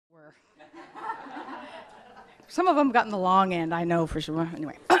honor. Some of them gotten the long end, I know for sure.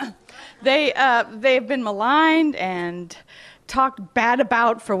 Anyway, they've been maligned and talked bad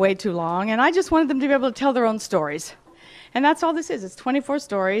about for way too long, and I just wanted them to be able to tell their own stories. And that's all this is. It's 24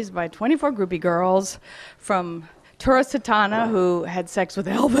 stories by 24 groupie girls, from Tura Satana, who had sex with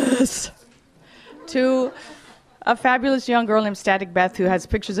Elvis, to a fabulous young girl named Static Beth, who has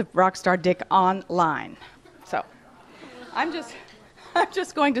pictures of rock star dick online. So I'm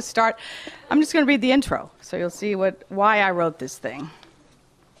just going to start. I'm just going to read the intro, so you'll see why I wrote this thing.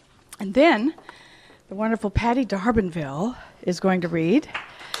 And then the wonderful Patty Darbinville is going to read.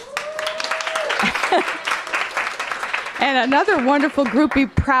 And another wonderful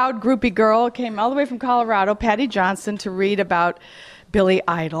proud groupie girl came all the way from Colorado, Patty Johnson, to read about Billy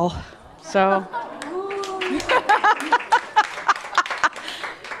Idol. So,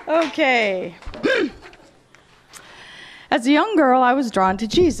 okay. As a young girl, I was drawn to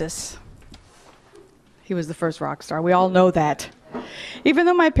Jesus. He was the first rock star. We all know that. Even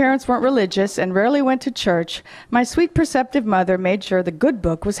though my parents weren't religious and rarely went to church, my sweet, perceptive mother made sure the good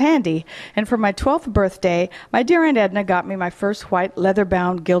book was handy. And for my 12th birthday, my dear Aunt Edna got me my first white,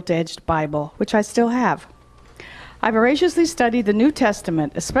 leather-bound, gilt-edged Bible, which I still have. I voraciously studied the New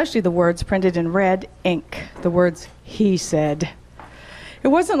Testament, especially the words printed in red ink, the words, "He said." It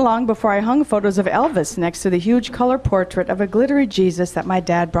wasn't long before I hung photos of Elvis next to the huge color portrait of a glittery Jesus that my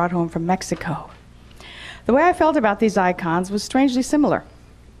dad brought home from Mexico. The way I felt about these icons was strangely similar,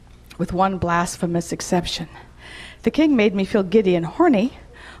 with one blasphemous exception. The king made me feel giddy and horny,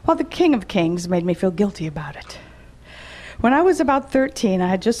 while the King of Kings made me feel guilty about it. When I was about 13, I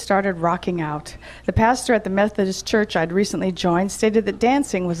had just started rocking out. The pastor at the Methodist church I'd recently joined stated that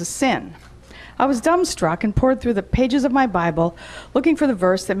dancing was a sin. I was dumbstruck and pored through the pages of my Bible, looking for the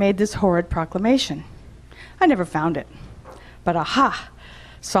verse that made this horrid proclamation. I never found it. But aha!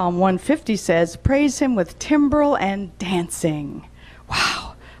 Psalm 150 says, "Praise him with timbrel and dancing."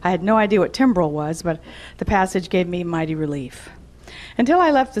 Wow, I had no idea what timbrel was, but the passage gave me mighty relief. Until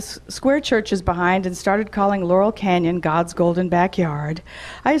I left the square churches behind and started calling Laurel Canyon God's golden backyard,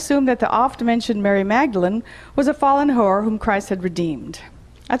 I assumed that the oft-mentioned Mary Magdalene was a fallen whore whom Christ had redeemed.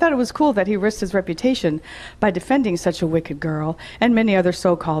 I thought it was cool that he risked his reputation by defending such a wicked girl and many other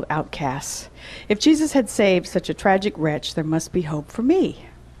so-called outcasts. If Jesus had saved such a tragic wretch, there must be hope for me.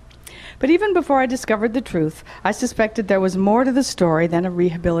 But even before I discovered the truth, I suspected there was more to the story than a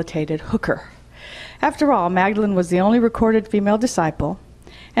rehabilitated hooker. After all, Magdalene was the only recorded female disciple,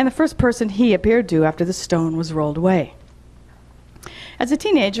 and the first person he appeared to after the stone was rolled away. As a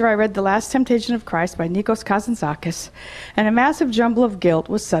teenager, I read The Last Temptation of Christ by Nikos Kazantzakis, and a massive jumble of guilt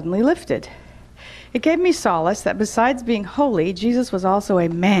was suddenly lifted. It gave me solace that besides being holy, Jesus was also a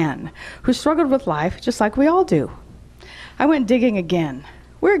man who struggled with life just like we all do. I went digging again.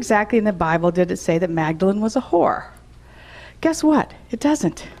 Where exactly in the Bible did it say that Magdalene was a whore? Guess what? It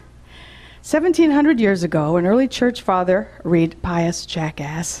doesn't. 1,700 years ago, an early church father, read pious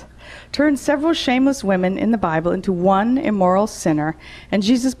jackass, turned several shameless women in the Bible into one immoral sinner, and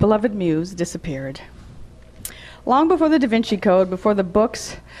Jesus' beloved muse disappeared. Long before the Da Vinci Code, before the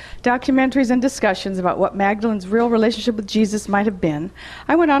books, documentaries, and discussions about what Magdalene's real relationship with Jesus might have been,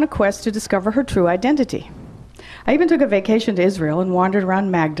 I went on a quest to discover her true identity. I even took a vacation to Israel and wandered around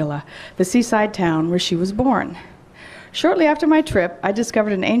Magdala, the seaside town where she was born. Shortly after my trip, I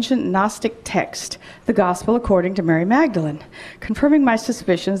discovered an ancient Gnostic text, the Gospel according to Mary Magdalene, confirming my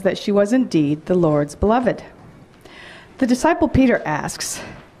suspicions that she was indeed the Lord's beloved. The disciple Peter asks,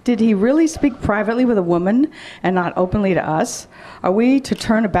 "Did he really speak privately with a woman and not openly to us? Are we to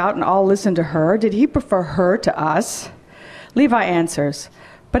turn about and all listen to her? Did he prefer her to us?" Levi answers,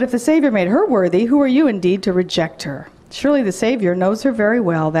 "But if the Savior made her worthy, who are you indeed to reject her? Surely the Savior knows her very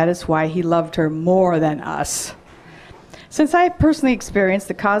well. That is why he loved her more than us." Since I have personally experienced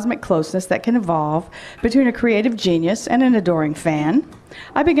the cosmic closeness that can evolve between a creative genius and an adoring fan,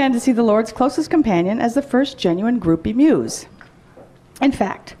 I began to see the Lord's closest companion as the first genuine groupie muse. In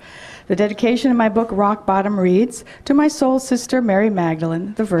fact, the dedication in my book Rock Bottom reads, "To my soul sister Mary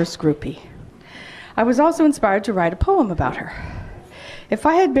Magdalene, the verse groupie." I was also inspired to write a poem about her. If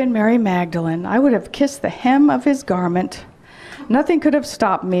I had been Mary Magdalene, I would have kissed the hem of his garment. Nothing could have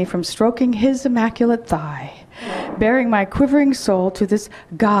stopped me from stroking his immaculate thigh, bearing my quivering soul to this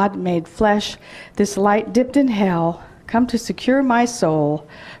God made flesh, this light dipped in hell, come to secure my soul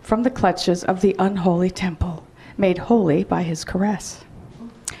from the clutches of the unholy temple, made holy by his caress.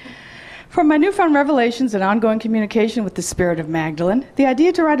 From my newfound revelations and ongoing communication with the spirit of Magdalene, the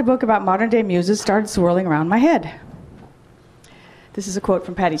idea to write a book about modern-day muses started swirling around my head. This is a quote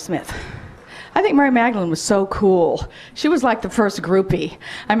from Patti Smith. I think Mary Magdalene was so cool. She was like the first groupie.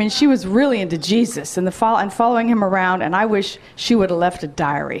 I mean, she was really into Jesus and following him around, and I wish she would have left a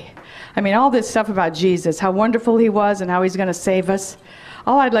diary. I mean, all this stuff about Jesus, how wonderful he was and how he's going to save us.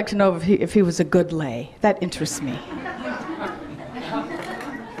 All I'd like to know if he was a good lay. That interests me.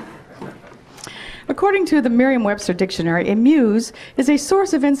 According to the Merriam-Webster Dictionary, a muse is a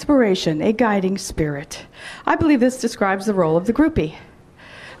source of inspiration, a guiding spirit. I believe this describes the role of the groupie.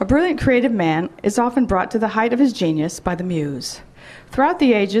 A brilliant creative man is often brought to the height of his genius by the muse. Throughout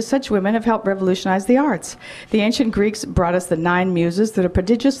the ages, such women have helped revolutionize the arts. The ancient Greeks brought us the 9 muses through the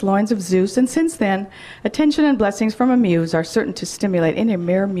prodigious loins of Zeus, and since then, attention and blessings from a muse are certain to stimulate any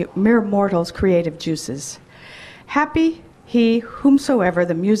mere mortal's creative juices. Happy he whomsoever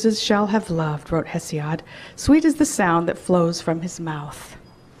the muses shall have loved, wrote Hesiod. Sweet is the sound that flows from his mouth.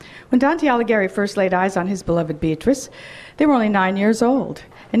 When Dante Alighieri first laid eyes on his beloved Beatrice, they were only 9 years old.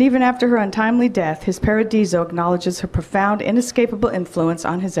 And even after her untimely death, his Paradiso acknowledges her profound, inescapable influence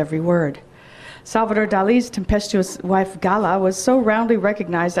on his every word. Salvador Dali's tempestuous wife Gala was so roundly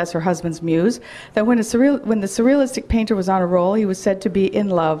recognized as her husband's muse that when the surrealistic painter was on a roll, he was said to be in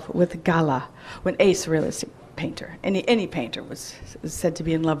love with Gala. When a surrealistic painter, any painter was said to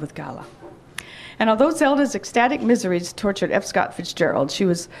be in love with Gala. And although Zelda's ecstatic miseries tortured F. Scott Fitzgerald, she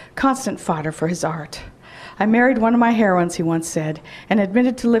was constant fodder for his art. I married one of my heroines, he once said, and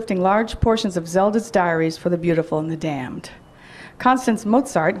admitted to lifting large portions of Zelda's diaries for the beautiful and the damned. Constance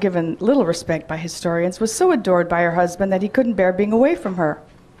Mozart, given little respect by historians, was so adored by her husband that he couldn't bear being away from her.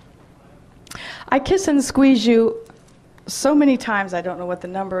 I kiss and squeeze you so many times, I don't know what the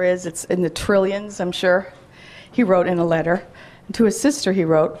number is. It's in the trillions, I'm sure. He wrote in a letter. And to his sister he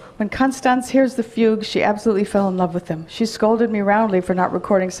wrote, when Constance hears the fugue, she absolutely fell in love with them. She scolded me roundly for not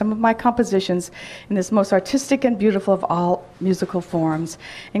recording some of my compositions in this most artistic and beautiful of all musical forms,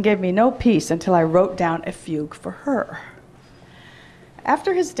 and gave me no peace until I wrote down a fugue for her.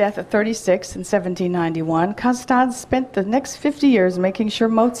 After his death at 36 in 1791, Constance spent the next 50 years making sure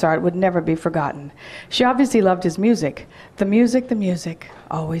Mozart would never be forgotten. She obviously loved his music. The music,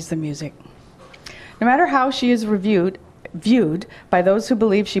 always the music. No matter how she is viewed by those who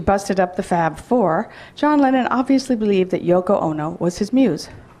believe she busted up the Fab Four, John Lennon obviously believed that Yoko Ono was his muse.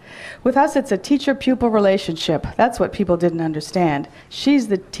 With us, it's a teacher-pupil relationship. That's what people didn't understand. She's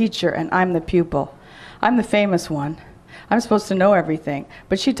the teacher and I'm the pupil. I'm the famous one. I'm supposed to know everything,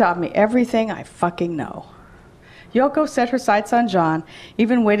 but she taught me everything I fucking know. Yoko set her sights on John,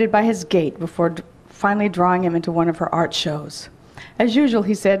 even waited by his gate before finally drawing him into one of her art shows. As usual,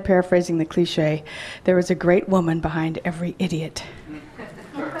 he said, paraphrasing the cliche, there is a great woman behind every idiot.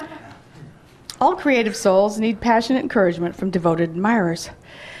 All creative souls need passionate encouragement from devoted admirers.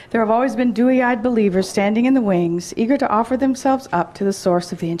 There have always been dewy-eyed believers standing in the wings, eager to offer themselves up to the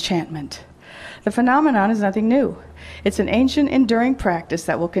source of the enchantment. The phenomenon is nothing new. It's an ancient, enduring practice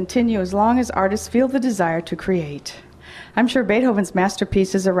that will continue as long as artists feel the desire to create. I'm sure Beethoven's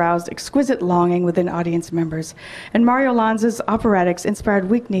masterpieces aroused exquisite longing within audience members, and Mario Lanza's operatics inspired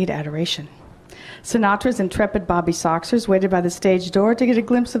weak-kneed adoration. Sinatra's intrepid Bobby Soxers waited by the stage door to get a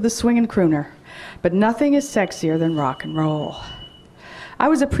glimpse of the swinging crooner. But nothing is sexier than rock and roll. I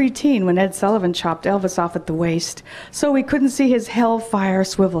was a preteen when Ed Sullivan chopped Elvis off at the waist, so we couldn't see his hellfire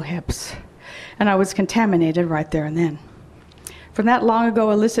swivel hips. And I was contaminated right there and then. From that long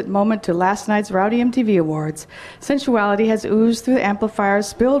ago illicit moment to last night's rowdy MTV Awards, sensuality has oozed through the amplifiers,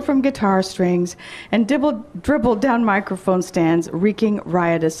 spilled from guitar strings, and dribbled down microphone stands, wreaking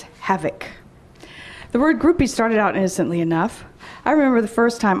riotous havoc. The word groupie started out innocently enough. I remember the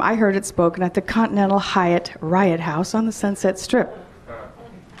first time I heard it spoken at the Continental Hyatt Riot House on the Sunset Strip.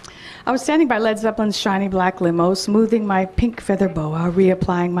 I was standing by Led Zeppelin's shiny black limo, smoothing my pink feather boa,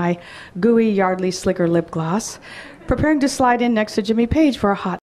 reapplying my gooey Yardley Slicker lip gloss, preparing to slide in next to Jimmy Page for a hot